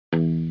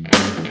Hello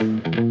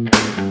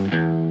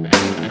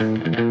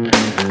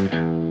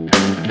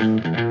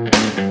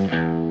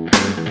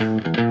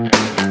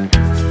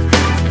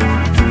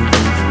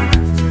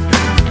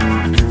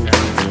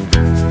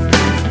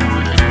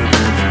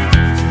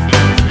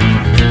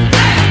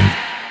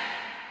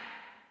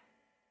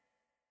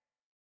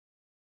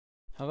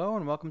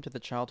and welcome to the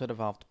Childhood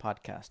Evolved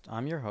podcast.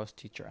 I'm your host,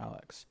 Teacher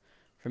Alex.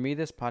 For me,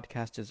 this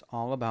podcast is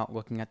all about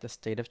looking at the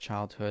state of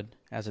childhood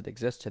as it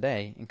exists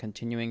today and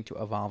continuing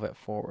to evolve it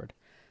forward.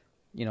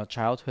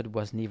 Childhood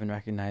wasn't even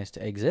recognized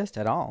to exist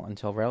at all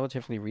until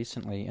relatively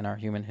recently in our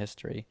human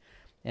history.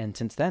 And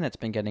since then, it's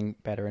been getting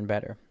better and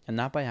better. And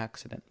not by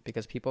accident,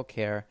 because people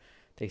care,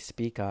 they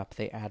speak up,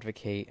 they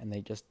advocate, and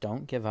they just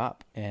don't give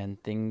up,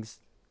 and things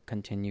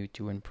continue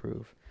to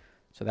improve.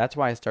 So that's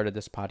why I started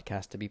this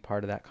podcast, to be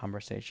part of that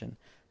conversation.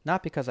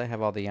 Not because I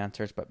have all the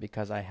answers, but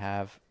because I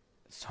have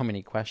so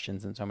many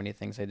questions and so many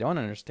things I don't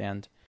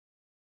understand.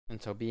 And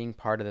so being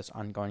part of this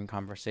ongoing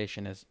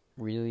conversation is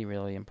really,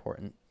 really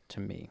important to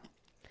me.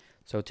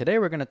 So today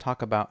we're going to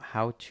talk about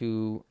how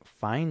to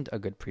find a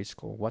good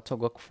preschool, what to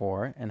look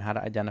for, and how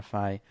to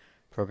identify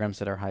programs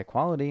that are high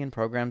quality and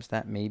programs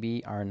that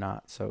maybe are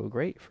not so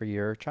great for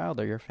your child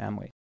or your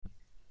family.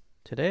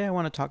 Today I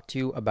want to talk to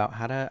you about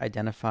how to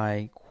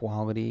identify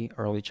quality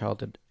early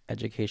childhood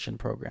education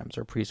programs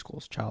or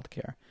preschools,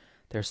 childcare.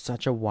 There's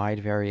such a wide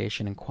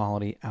variation in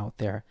quality out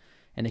there,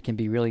 and it can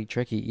be really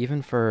tricky,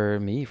 even for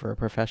me, for a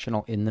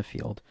professional in the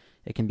field.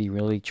 It can be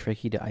really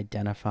tricky to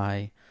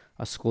identify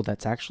a school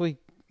that's actually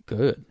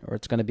good, or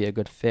it's going to be a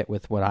good fit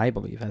with what I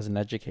believe as an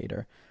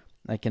educator.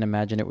 I can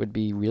imagine it would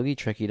be really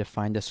tricky to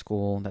find a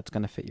school that's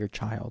going to fit your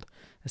child,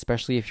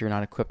 especially if you're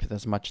not equipped with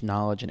as much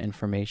knowledge and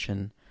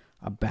information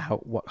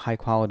about what high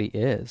quality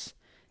is.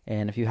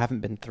 And if you haven't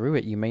been through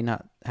it, you may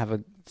not have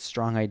a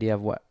strong idea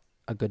of what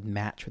a good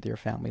match with your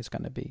family is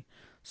going to be.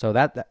 So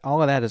that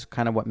all of that is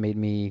kind of what made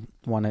me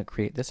want to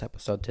create this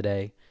episode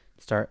today,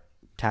 start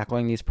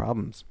tackling these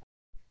problems.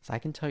 So I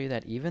can tell you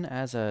that even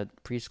as a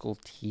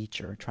preschool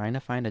teacher, trying to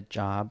find a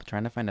job,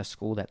 trying to find a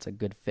school that's a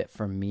good fit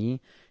for me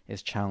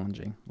is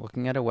challenging.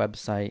 Looking at a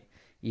website,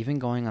 even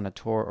going on a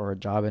tour or a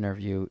job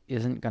interview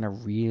isn't going to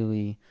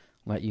really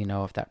let you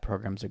know if that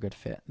program's a good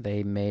fit.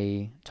 They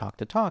may talk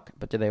the talk,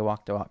 but do they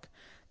walk the walk?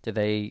 Do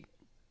they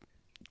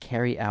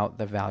carry out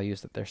the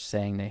values that they're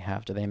saying they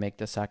have? Do they make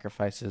the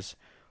sacrifices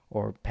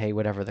or pay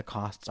whatever the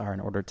costs are in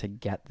order to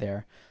get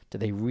there? Do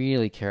they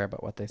really care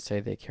about what they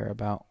say they care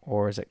about?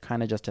 Or is it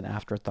kind of just an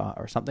afterthought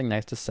or something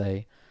nice to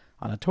say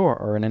on a tour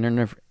or in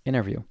an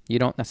interview? You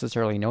don't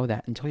necessarily know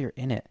that until you're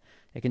in it.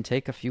 It can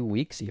take a few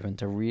weeks even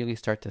to really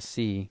start to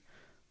see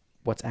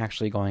what's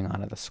actually going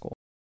on at the school.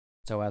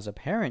 So as a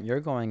parent, you're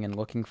going and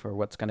looking for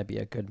what's going to be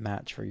a good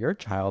match for your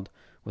child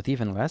with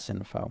even less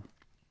info.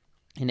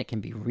 And it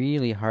can be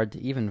really hard to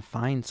even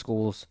find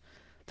schools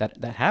that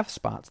have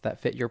spots that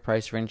fit your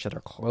price range, that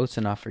are close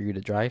enough for you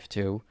to drive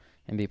to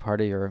and be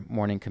part of your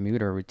morning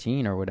commute or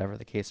routine or whatever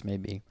the case may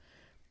be.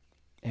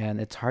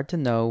 And it's hard to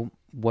know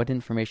what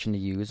information to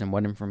use and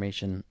what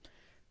information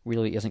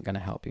really isn't going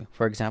to help you.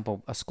 For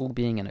example, a school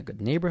being in a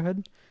good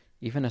neighborhood,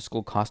 even a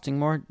school costing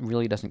more,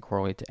 really doesn't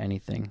correlate to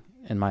anything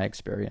in my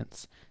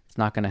experience. It's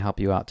not going to help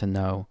you out to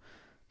know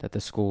that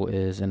the school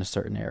is in a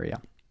certain area.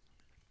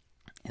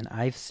 And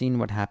I've seen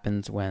what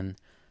happens when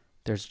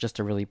there's just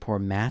a really poor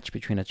match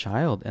between a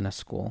child and a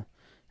school.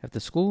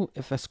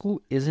 If a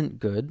school isn't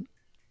good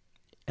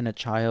and a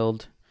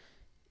child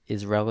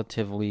is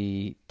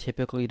relatively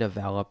typically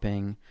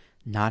developing,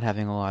 not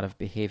having a lot of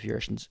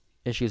behavior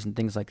issues and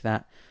things like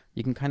that,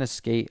 you can kind of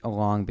skate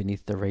along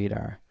beneath the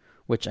radar,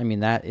 which,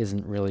 that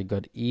isn't really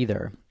good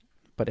either.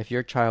 But if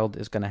your child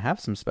is going to have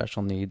some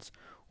special needs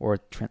or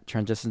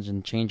transitions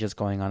and changes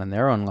going on in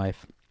their own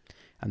life,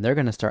 and they're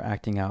going to start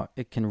acting out,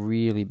 it can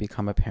really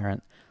become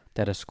apparent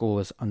that a school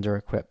is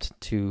under-equipped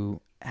to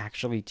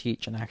actually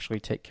teach and actually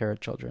take care of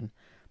children.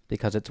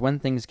 Because it's when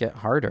things get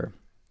harder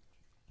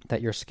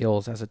that your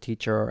skills as a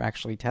teacher are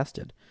actually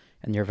tested,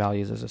 and your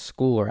values as a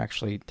school are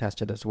actually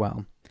tested as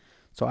well.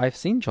 So I've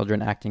seen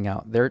children acting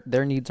out.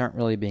 Their needs aren't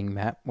really being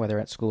met, whether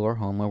at school or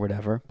home or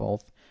whatever,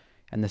 both.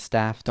 And the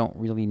staff don't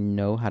really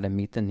know how to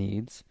meet the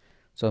needs.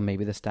 So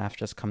maybe the staff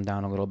just come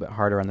down a little bit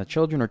harder on the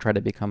children or try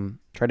to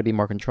be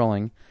more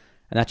controlling.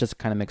 And that just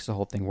kind of makes the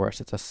whole thing worse.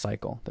 It's a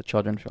cycle. The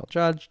children feel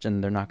judged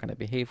and they're not going to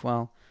behave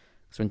well.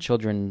 So when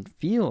children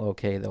feel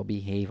okay, they'll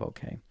behave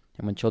okay.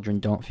 And when children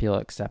don't feel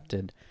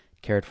accepted,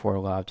 cared for,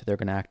 loved, they're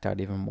going to act out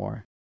even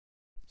more.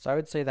 So I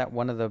would say that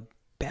one of the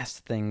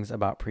best things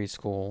about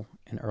preschool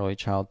and early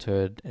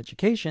childhood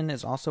education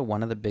is also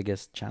one of the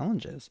biggest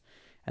challenges.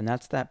 And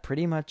that's that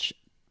pretty much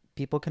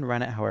people can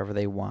run it however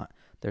they want.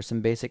 There's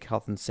some basic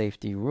health and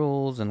safety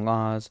rules and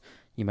laws.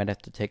 You might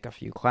have to take a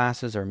few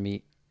classes or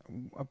meet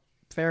a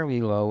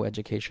fairly low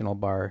educational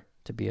bar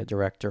to be a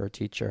director or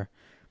teacher.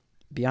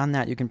 Beyond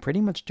that, you can pretty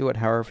much do it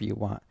however you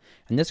want.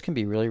 And this can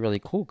be really, really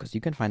cool because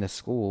you can find a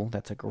school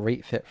that's a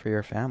great fit for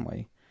your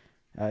family.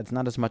 It's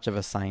not as much of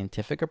a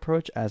scientific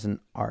approach as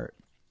an art.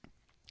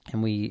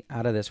 And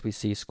out of this, we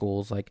see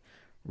schools like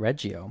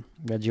Reggio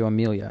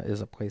Emilia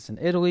is a place in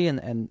Italy,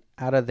 and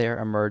out of there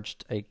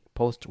emerged a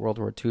post-World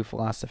War II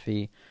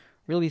philosophy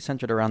really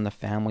centered around the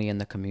family and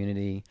the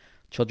community,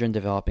 children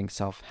developing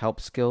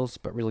self-help skills,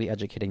 but really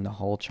educating the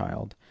whole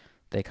child.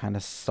 They kind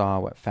of saw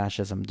what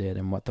fascism did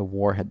and what the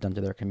war had done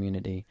to their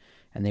community,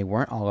 and they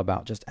weren't all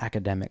about just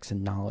academics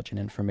and knowledge and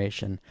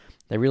information.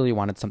 They really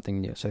wanted something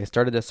new. So they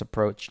started this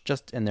approach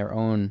just in their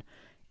own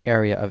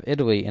area of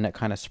Italy, and it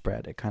kind of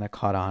spread. It kind of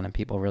caught on, and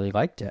people really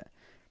liked it.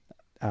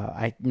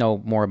 I know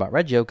more about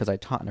Reggio because I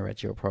taught in a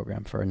Reggio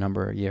program for a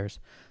number of years.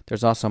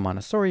 There's also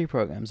Montessori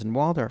programs and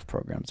Waldorf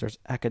programs. There's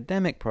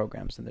academic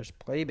programs, and there's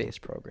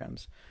play-based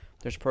programs.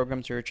 There's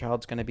programs where your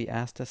child's going to be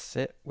asked to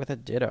sit with a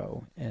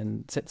ditto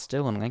and sit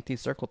still in lengthy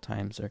circle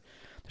times. Or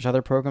there's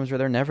other programs where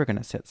they're never going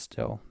to sit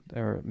still.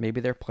 Or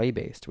maybe they're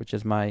play-based, which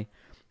is my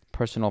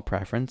personal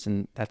preference,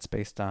 and that's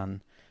based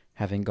on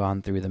having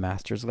gone through the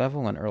master's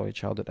level in early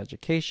childhood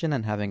education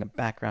and having a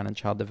background in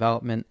child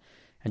development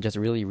and just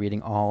really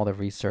reading all the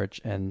research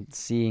and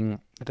seeing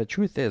that the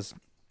truth is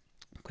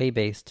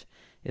play-based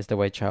is the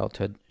way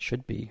childhood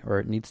should be, or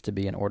it needs to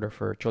be in order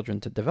for children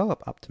to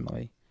develop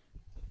optimally.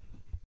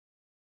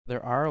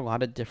 There are a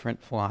lot of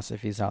different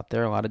philosophies out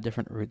there, a lot of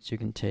different routes you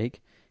can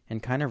take,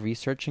 and kind of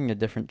researching the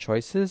different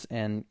choices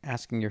and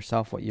asking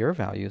yourself what your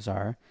values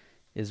are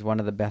is one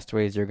of the best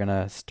ways you're going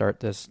to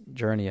start this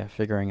journey of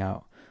figuring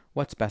out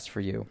what's best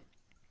for you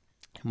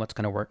and what's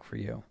going to work for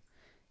you.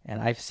 And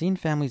I've seen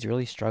families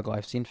really struggle.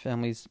 I've seen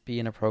families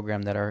be in a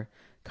program that are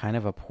kind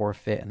of a poor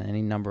fit in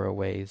any number of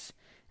ways.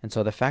 And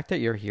so the fact that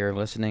you're here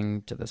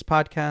listening to this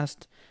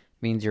podcast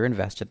means you're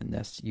invested in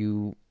this.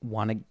 You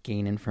want to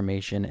gain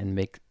information and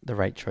make the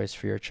right choice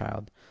for your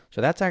child.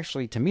 So that's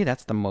actually, to me,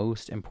 that's the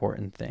most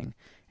important thing.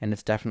 And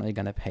it's definitely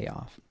going to pay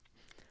off.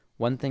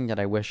 One thing that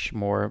I wish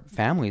more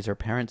families or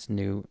parents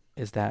knew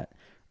is that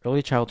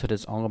early childhood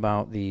is all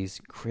about these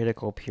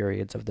critical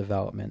periods of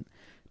development,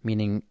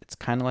 meaning it's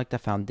kind of like the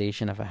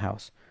foundation of a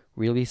house.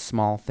 Really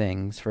small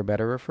things, for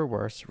better or for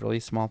worse, really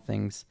small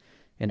things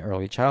in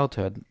early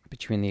childhood,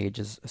 between the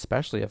ages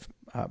especially of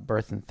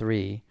birth and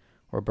 3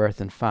 or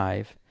birth and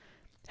 5,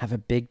 have a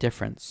big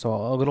difference. So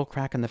a little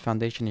crack in the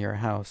foundation of your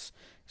house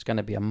is going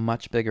to be a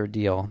much bigger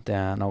deal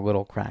than a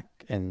little crack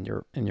in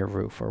your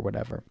roof or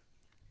whatever.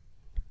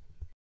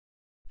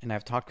 And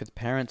I've talked with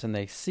parents, and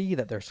they see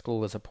that their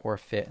school is a poor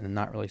fit and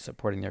not really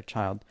supporting their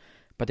child.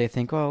 But they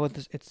think, oh,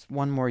 it's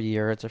one more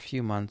year, it's a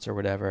few months or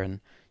whatever, and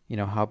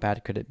how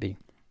bad could it be?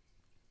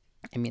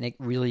 I mean, it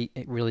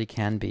really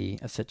can be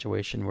a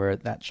situation where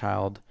that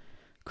child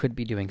could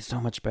be doing so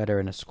much better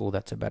in a school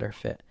that's a better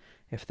fit.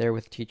 If they're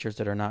with teachers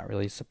that are not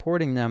really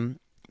supporting them,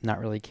 not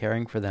really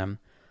caring for them,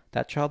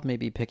 that child may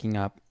be picking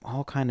up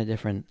all kind of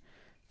different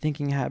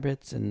thinking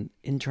habits and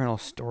internal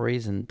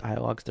stories and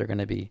dialogues they're going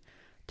to be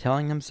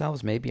telling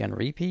themselves maybe on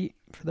repeat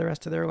for the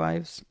rest of their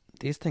lives.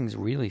 These things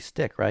really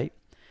stick, right?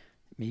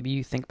 Maybe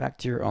you think back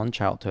to your own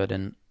childhood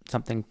and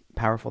something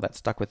powerful that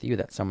stuck with you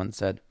that someone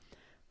said.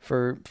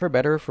 For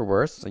better or for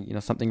worse,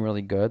 something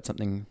really good,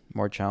 something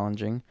more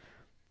challenging,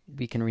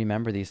 we can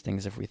remember these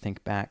things if we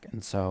think back.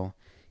 And so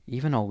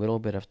even a little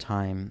bit of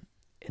time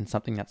in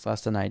something that's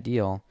less than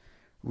ideal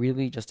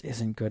really just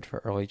isn't good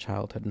for early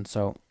childhood. And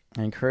so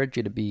I encourage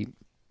you to be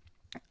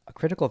a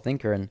critical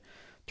thinker and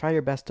try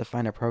your best to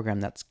find a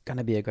program that's going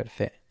to be a good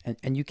fit.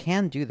 And you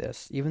can do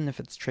this, even if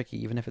it's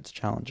tricky, even if it's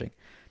challenging.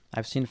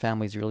 I've seen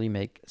families really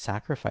make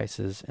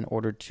sacrifices in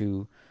order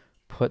to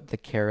put the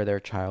care of their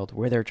child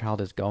where their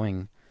child is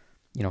going,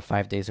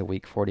 5 days a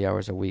week, 40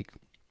 hours a week,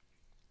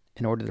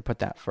 in order to put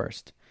that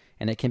first.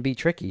 And it can be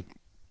tricky,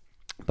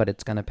 but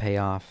it's going to pay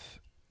off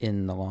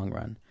in the long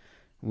run.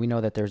 We know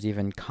that there's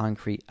even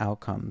concrete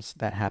outcomes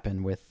that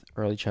happen with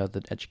early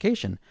childhood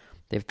education.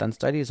 They've done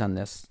studies on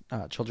this.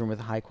 Children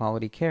with high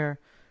quality care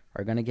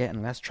are going to get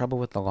in less trouble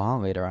with the law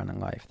later on in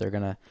life. They're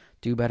going to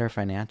do better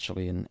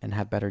financially and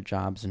have better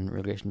jobs and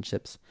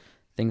relationships,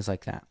 things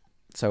like that.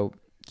 So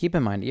keep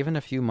in mind, even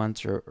a few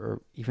months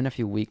or even a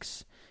few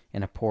weeks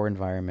in a poor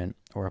environment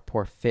or a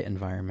poor fit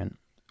environment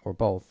or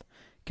both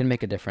can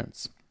make a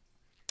difference.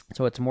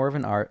 So it's more of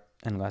an art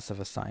and less of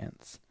a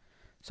science.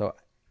 So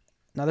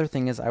another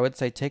thing is, I would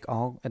say take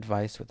all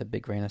advice with a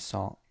big grain of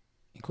salt,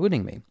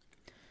 including me.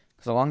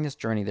 Because along this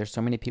journey, there's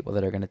so many people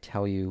that are going to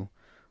tell you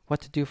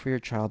what to do for your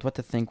child, what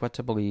to think, what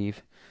to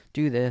believe,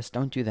 do this,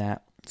 don't do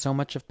that. So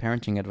much of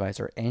parenting advice,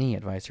 or any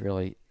advice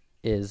really,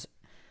 is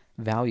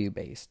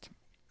value-based.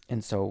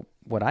 And so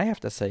what I have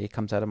to say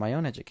comes out of my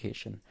own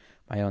education,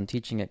 my own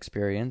teaching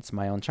experience,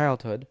 my own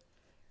childhood.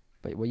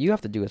 But what you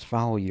have to do is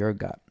follow your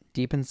gut.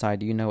 Deep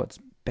inside, you know what's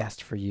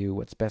best for you,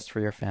 what's best for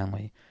your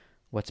family,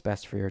 what's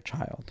best for your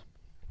child.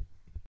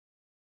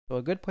 So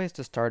a good place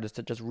to start is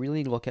to just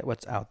really look at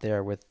what's out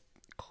there with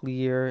a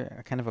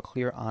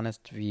clear,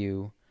 honest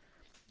view.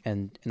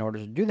 And in order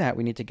to do that,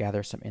 we need to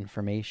gather some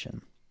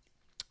information.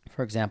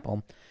 For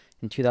example,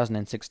 in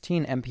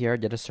 2016, NPR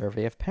did a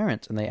survey of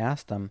parents, and they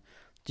asked them,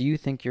 do you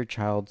think your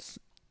child's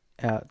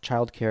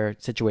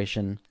childcare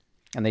situation,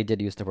 and they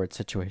did use the word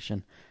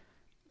situation,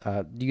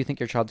 do you think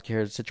your child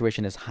care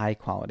situation is high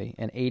quality?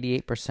 And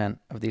 88%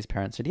 of these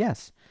parents said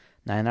yes,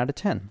 9 out of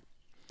 10.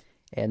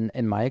 And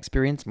in my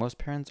experience, most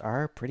parents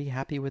are pretty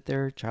happy with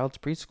their child's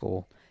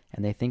preschool,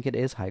 and they think it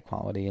is high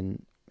quality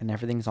and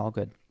everything's all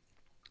good.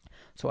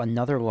 So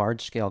another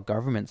large-scale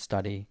government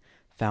study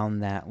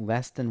found that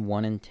less than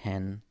 1 in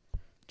 10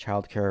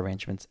 childcare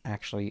arrangements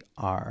actually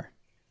are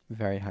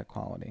very high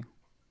quality.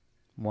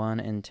 1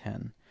 in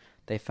 10.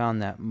 They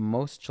found that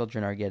most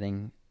children are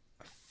getting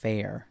a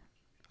fair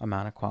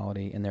amount of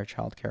quality in their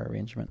childcare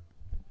arrangement.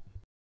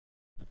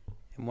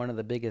 And one of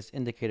the biggest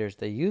indicators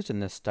they used in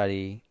this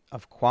study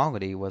of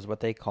quality was what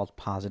they called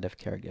positive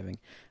caregiving.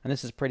 And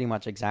this is pretty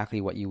much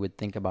exactly what you would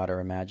think about or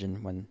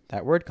imagine when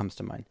that word comes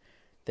to mind.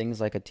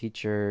 Things like a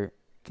teacher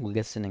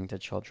listening to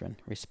children,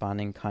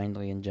 responding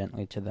kindly and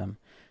gently to them,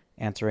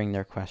 answering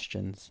their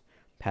questions,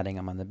 patting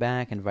them on the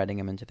back, inviting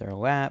them into their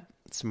lap,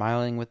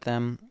 smiling with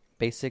them,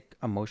 basic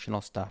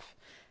emotional stuff.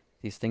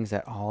 These things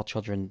that all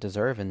children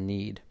deserve and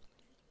need.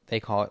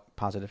 They call it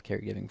positive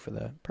caregiving for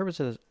the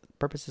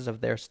purposes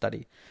of their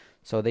study.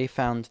 So they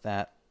found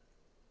that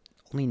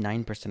only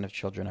 9% of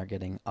children are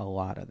getting a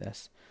lot of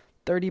this.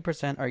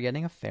 30% are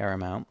getting a fair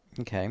amount,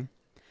 okay?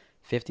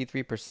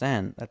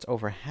 53%, that's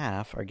over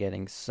half, are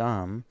getting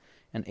some,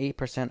 and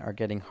 8% are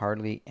getting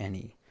hardly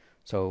any.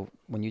 So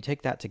when you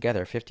take that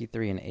together,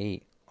 53 and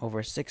 8,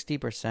 over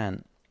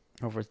 60%,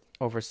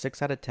 over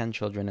 6 out of 10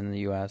 children in the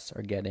U.S.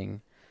 are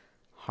getting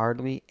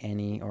hardly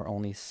any or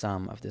only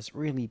some of this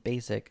really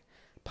basic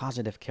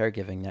positive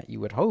caregiving that you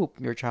would hope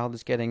your child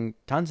is getting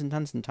tons and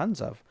tons and tons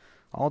of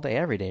all day,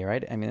 every day,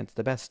 right? I mean, it's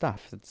the best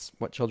stuff. It's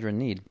what children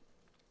need.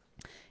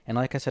 And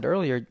like I said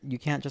earlier, you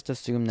can't just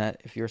assume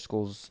that if your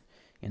school's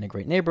in a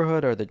great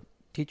neighborhood or the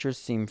teachers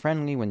seem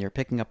friendly when you're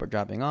picking up or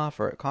dropping off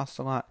or it costs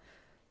a lot,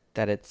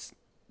 that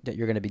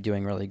you're going to be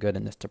doing really good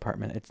in this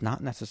department. It's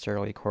not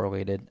necessarily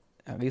correlated,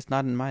 at least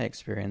not in my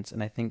experience.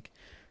 And I think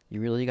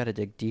you really got to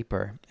dig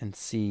deeper and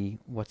see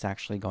what's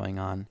actually going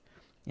on.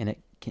 And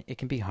it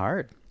can be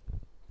hard.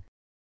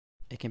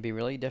 It can be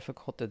really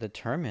difficult to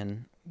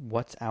determine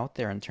what's out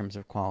there in terms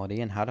of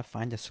quality and how to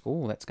find a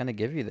school that's going to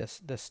give you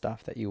this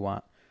stuff that you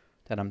want,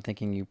 that I'm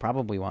thinking you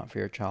probably want for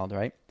your child,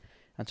 right?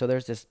 And so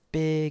there's this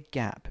big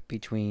gap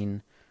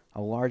between a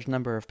large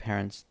number of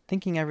parents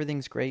thinking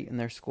everything's great in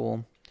their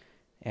school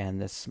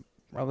and this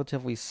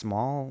relatively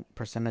small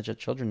percentage of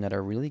children that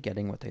are really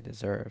getting what they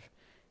deserve.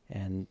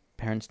 And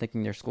parents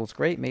thinking their school's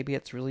great, maybe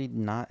it's really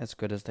not as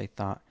good as they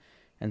thought.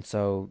 And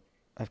so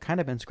I've kind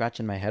of been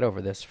scratching my head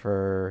over this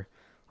for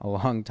a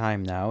long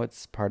time now.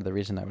 It's part of the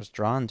reason I was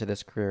drawn to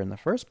this career in the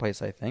first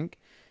place, I think.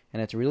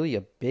 And it's really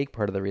a big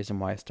part of the reason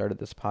why I started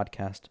this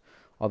podcast.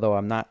 Although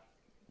I'm not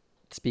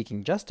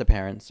speaking just to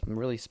parents, I'm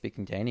really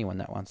speaking to anyone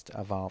that wants to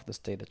evolve the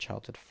state of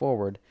childhood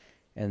forward.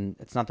 And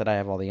it's not that I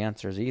have all the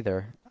answers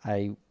either.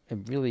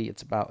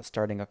 It's about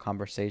starting a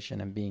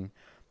conversation and being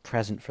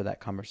present for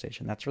that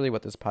conversation. That's really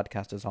what this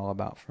podcast is all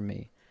about for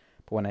me.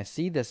 But when I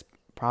see this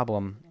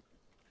problem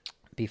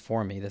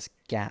before me, this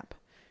gap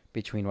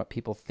between what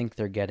people think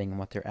they're getting and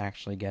what they're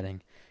actually getting,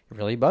 it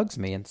really bugs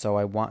me. And so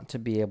I want to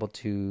be able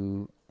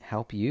to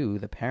help you,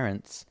 the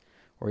parents,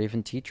 or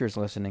even teachers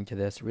listening to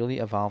this, really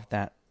evolve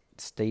that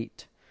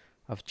state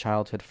of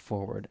childhood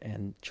forward.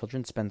 And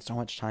children spend so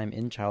much time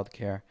in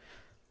childcare,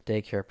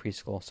 daycare,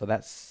 preschool. So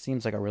that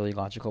seems like a really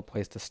logical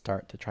place to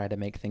start to try to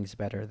make things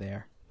better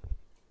there.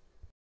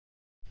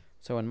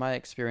 So in my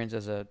experience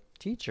as a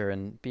teacher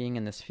and being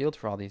in this field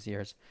for all these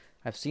years,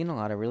 I've seen a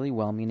lot of really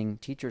well-meaning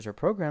teachers or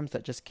programs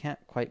that just can't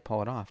quite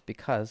pull it off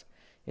because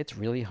it's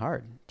really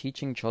hard.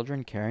 Teaching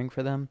children, caring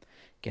for them,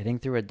 getting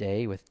through a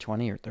day with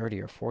 20 or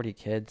 30 or 40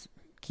 kids,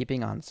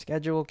 keeping on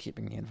schedule,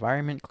 keeping the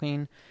environment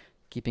clean,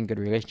 keeping good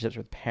relationships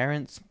with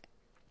parents.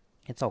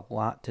 It's a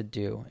lot to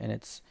do, and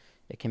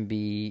it can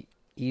be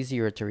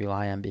easier to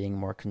rely on being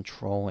more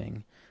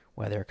controlling,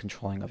 whether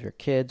controlling of your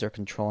kids or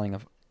controlling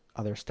of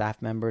other staff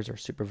members or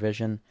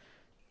supervision.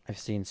 I've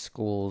seen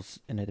schools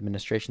and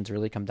administrations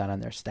really come down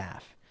on their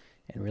staff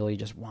and really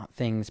just want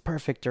things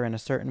perfect or in a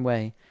certain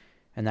way,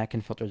 and that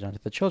can filter down to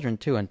the children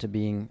too, and to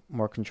being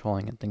more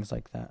controlling and things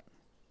like that.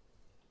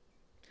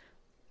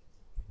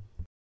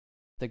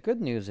 The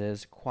good news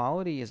is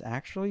quality is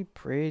actually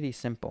pretty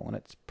simple, and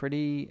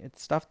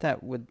it's stuff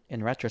that would,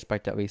 in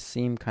retrospect at least,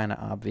 seem kind of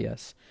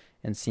obvious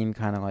and seem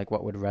kind of like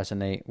what would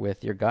resonate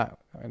with your gut,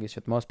 or at least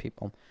with most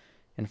people.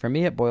 And for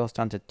me, it boils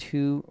down to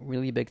two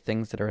really big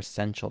things that are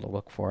essential to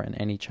look for in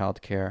any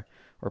childcare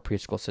or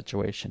preschool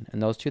situation.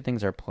 And those two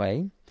things are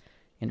play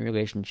and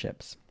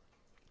relationships.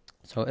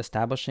 So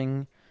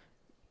establishing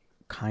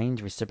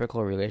kind,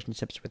 reciprocal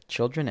relationships with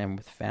children and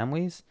with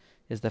families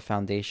is the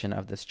foundation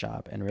of this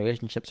job. And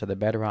relationships are the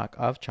bedrock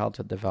of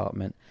childhood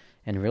development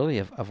and really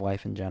of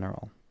life in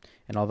general.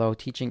 And although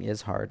teaching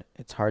is hard,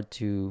 it's hard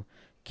to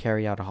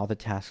carry out all the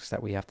tasks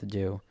that we have to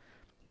do.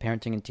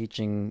 Parenting and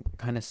teaching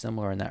kind of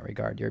similar in that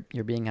regard.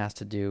 You're being asked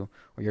to do,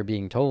 or you're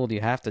being told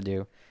you have to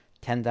do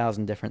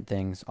 10,000 different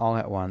things all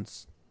at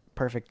once,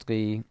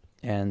 perfectly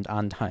and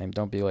on time.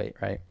 Don't be late,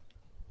 right?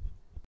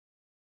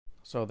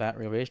 So that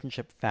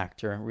relationship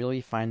factor,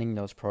 really finding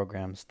those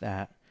programs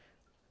that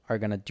are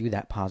going to do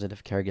that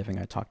positive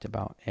caregiving I talked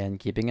about. And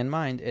keeping in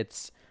mind,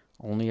 it's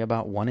only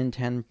about 1 in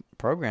 10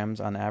 programs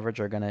on average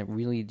are going to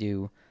really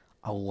do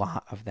a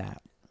lot of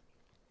that.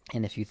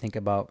 And if you think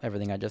about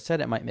everything I just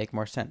said, it might make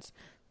more sense.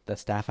 The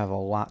staff have a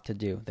lot to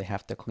do. They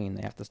have to clean,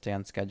 they have to stay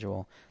on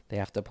schedule, they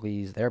have to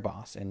please their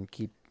boss and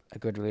keep a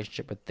good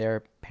relationship with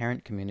their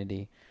parent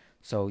community.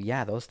 So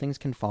yeah, those things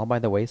can fall by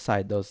the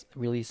wayside. Those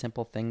really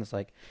simple things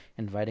like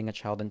inviting a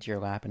child into your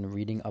lap and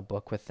reading a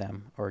book with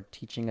them, or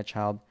teaching a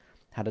child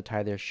how to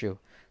tie their shoe.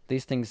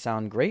 These things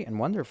sound great and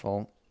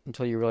wonderful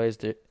until you realize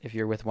that if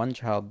you're with one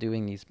child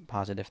doing these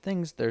positive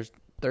things, there's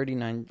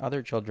 39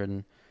 other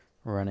children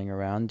running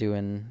around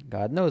doing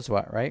God knows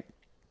what, right?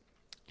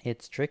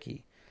 It's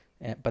tricky.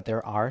 But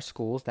there are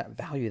schools that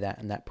value that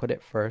and that put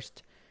it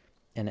first.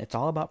 And it's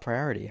all about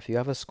priority. If you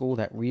have a school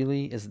that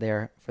really is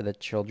there for the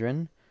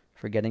children,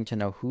 for getting to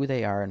know who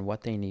they are and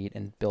what they need,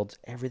 and builds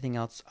everything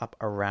else up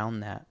around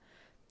that,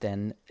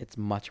 then it's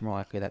much more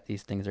likely that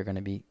these things are going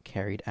to be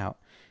carried out.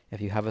 If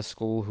you have a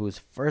school whose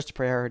first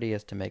priority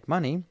is to make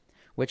money,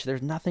 which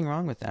there's nothing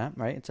wrong with that,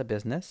 right? It's a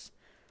business.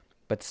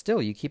 But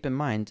still, you keep in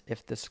mind,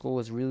 if the school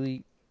is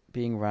really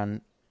being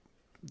run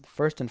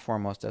first and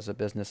foremost as a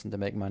business and to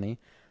make money,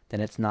 then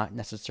it's not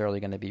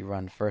necessarily going to be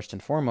run first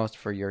and foremost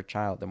for your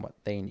child and what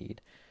they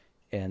need.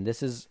 And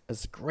this is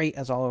as great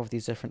as all of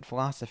these different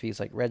philosophies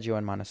like Reggio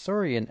and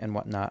Montessori and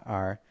whatnot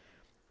are.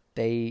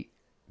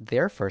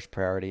 Their first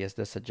priority is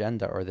this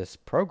agenda or this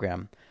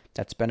program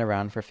that's been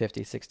around for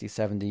 50, 60,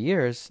 70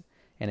 years,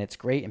 and it's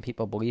great and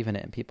people believe in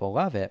it and people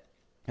love it.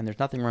 And there's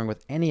nothing wrong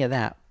with any of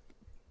that,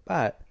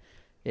 but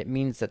it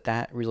means that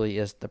that really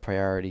is the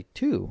priority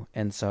too.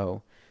 And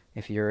so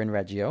if you're in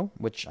Reggio,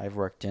 which I've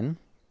worked in,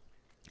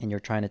 and you're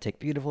trying to take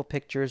beautiful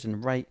pictures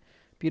and write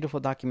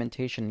beautiful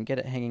documentation and get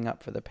it hanging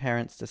up for the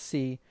parents to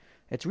see,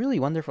 it's really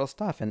wonderful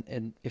stuff.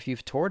 And if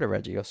you've toured a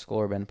Reggio school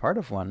or been part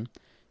of one,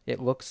 it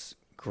looks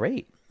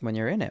great when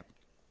you're in it.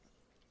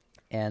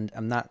 And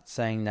I'm not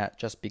saying that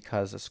just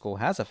because a school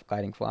has a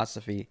guiding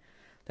philosophy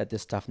that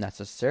this stuff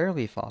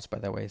necessarily falls by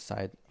the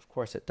wayside. Of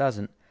course it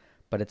doesn't,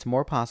 but it's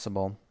more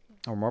possible,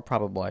 or more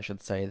probable I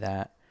should say,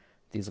 that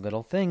these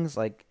little things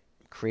like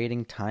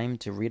creating time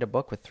to read a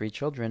book with 3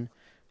 children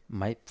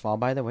might fall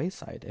by the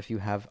wayside if you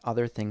have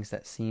other things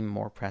that seem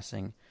more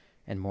pressing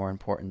and more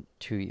important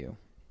to you.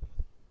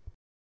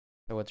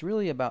 So it's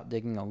really about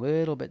digging a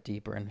little bit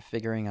deeper and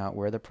figuring out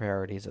where the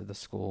priorities of the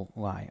school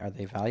lie. Are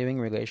they valuing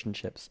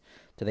relationships?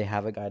 Do they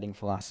have a guiding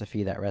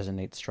philosophy that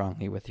resonates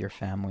strongly with your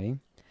family?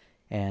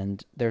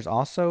 And there's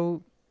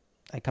also,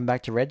 I come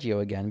back to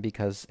Reggio again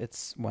because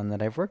it's one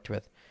that I've worked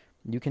with.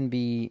 You can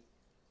be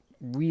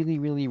really,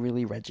 really,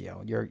 really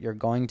Reggio. You're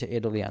going to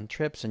Italy on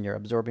trips and you're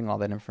absorbing all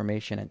that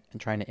information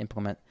and trying to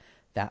implement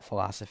that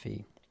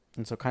philosophy.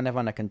 And so kind of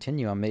on a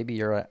continuum, maybe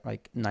you're at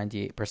like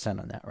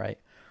 98% on that, right?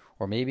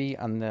 Or maybe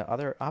on the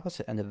other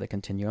opposite end of the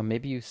continuum,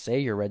 maybe you say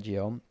you're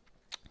Reggio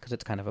because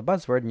it's kind of a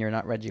buzzword and you're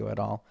not Reggio at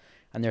all.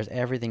 And there's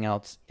everything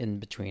else in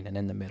between and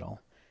in the middle.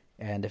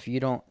 And if you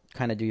don't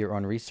kind of do your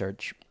own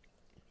research,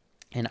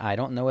 and I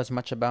don't know as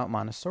much about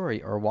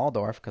Montessori or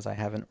Waldorf because I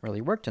haven't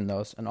really worked in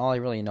those, and all I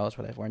really know is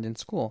what I've learned in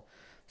school.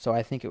 So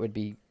I think it would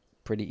be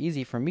pretty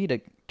easy for me to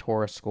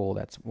tour a school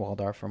that's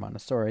Waldorf or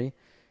Montessori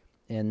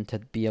and to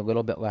be a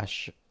little bit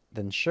less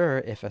than sure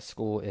if a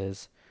school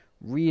is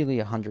really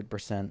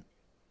 100%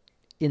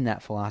 in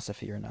that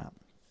philosophy or not.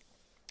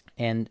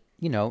 And,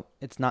 you know,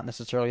 it's not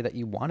necessarily that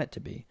you want it to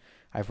be.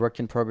 I've worked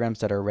in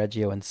programs that are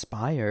Reggio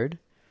inspired,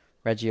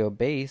 Reggio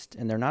based,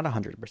 and they're not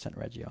 100%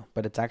 Reggio,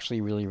 but it's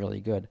actually really,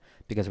 really good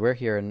because we're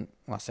here in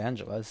Los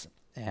Angeles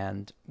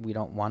and we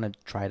don't want to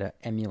try to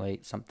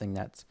emulate something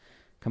that's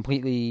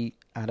completely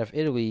out of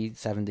Italy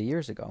 70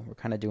 years ago. We're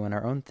kind of doing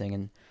our own thing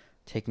and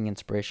taking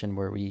inspiration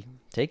where we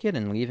take it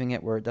and leaving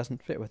it where it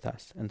doesn't fit with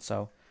us. And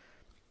so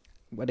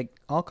what it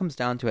all comes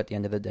down to at the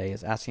end of the day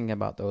is asking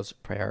about those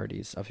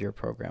priorities of your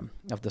program,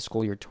 of the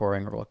school you're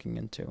touring or looking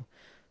into.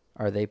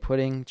 Are they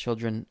putting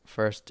children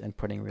first and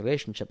putting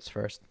relationships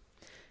first?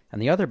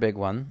 And the other big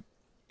one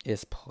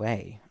is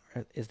play.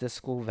 Is this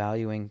school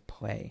valuing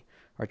play?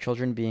 Are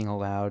children being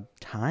allowed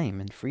time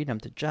and freedom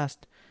to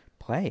just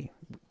play?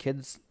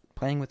 Kids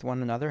playing with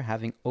one another,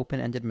 having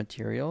open-ended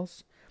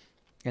materials.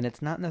 And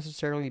it's not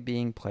necessarily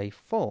being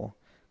playful,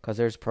 because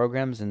there's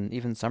programs and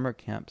even summer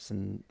camps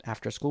and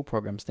after-school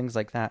programs, things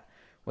like that,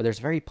 where there's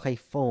very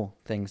playful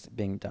things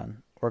being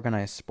done.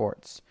 Organized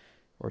sports,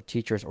 or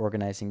teachers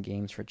organizing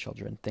games for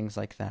children, things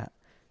like that.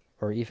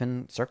 Or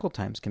even circle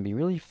times can be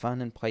really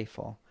fun and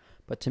playful.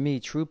 But to me,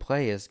 true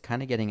play is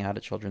kind of getting out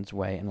of children's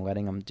way and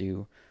letting them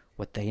do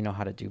what they know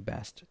how to do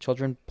best.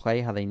 Children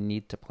play how they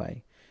need to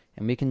play.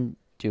 And we can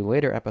do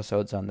later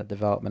episodes on the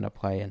development of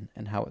play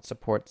and how it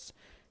supports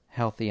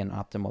healthy and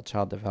optimal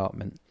child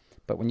development.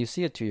 But when you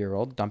see a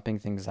 2-year-old dumping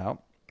things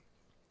out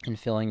and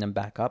filling them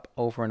back up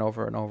over and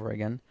over and over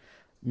again,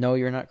 no,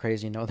 you're not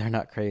crazy. No, they're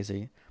not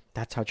crazy.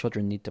 That's how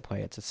children need to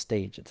play. It's a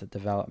stage. It's a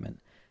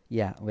development.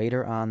 Yeah,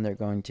 later on they're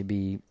going to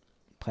be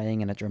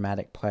playing in a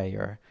dramatic play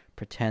or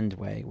pretend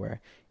way where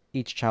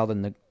each child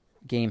in the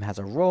game has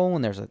a role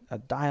and there's a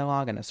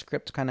dialogue and a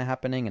script kind of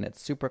happening and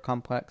it's super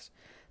complex,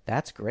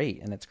 that's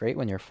great. And it's great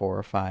when you're 4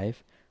 or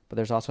 5, but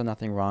there's also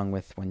nothing wrong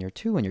with when you're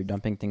 2 and you're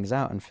dumping things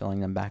out and filling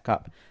them back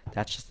up.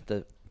 That's just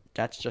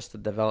the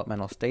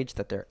developmental stage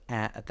that they're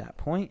at that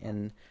point,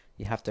 and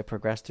you have to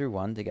progress through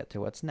one to get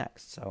to what's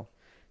next. So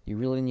you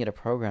really need a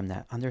program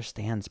that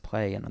understands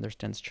play and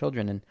understands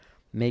children and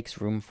makes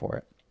room for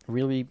it,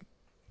 really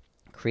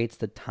creates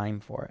the time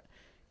for it.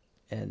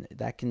 And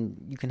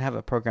you can have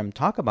a program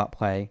talk about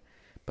play,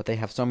 but they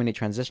have so many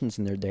transitions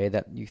in their day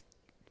that you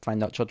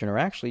find out children are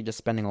actually just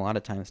spending a lot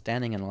of time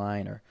standing in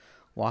line or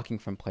walking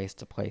from place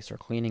to place or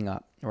cleaning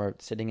up or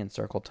sitting in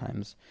circle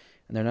times.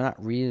 And they're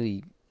not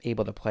really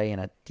able to play in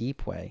a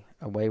deep way,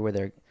 a way where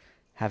they're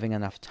having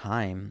enough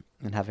time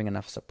and having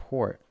enough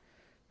support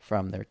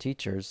from their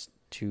teachers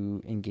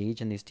to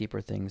engage in these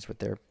deeper things with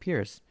their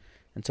peers.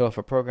 And so if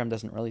a program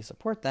doesn't really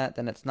support that,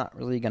 then it's not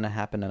really going to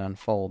happen and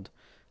unfold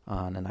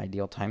on an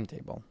ideal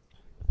timetable.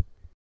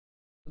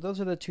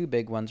 Those are the two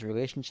big ones,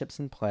 relationships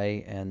and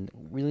play, and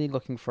really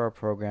looking for a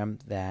program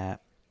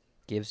that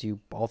gives you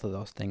both of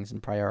those things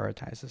and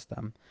prioritizes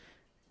them.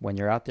 When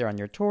you're out there on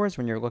your tours,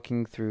 when you're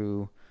looking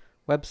through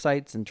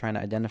websites and trying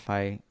to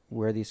identify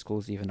where these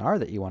schools even are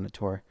that you want to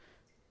tour,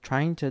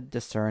 trying to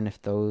discern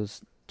if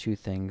those two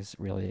things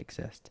really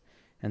exist.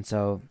 And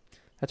so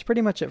that's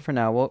pretty much it for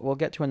now. We'll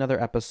get to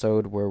another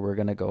episode where we're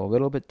going to go a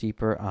little bit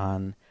deeper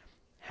on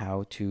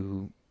how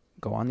to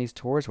go on these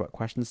tours, what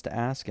questions to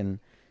ask, and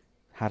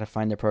how to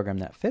find a program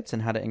that fits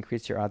and how to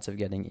increase your odds of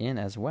getting in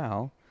as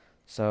well.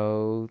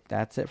 So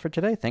that's it for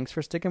today. Thanks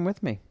for sticking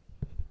with me.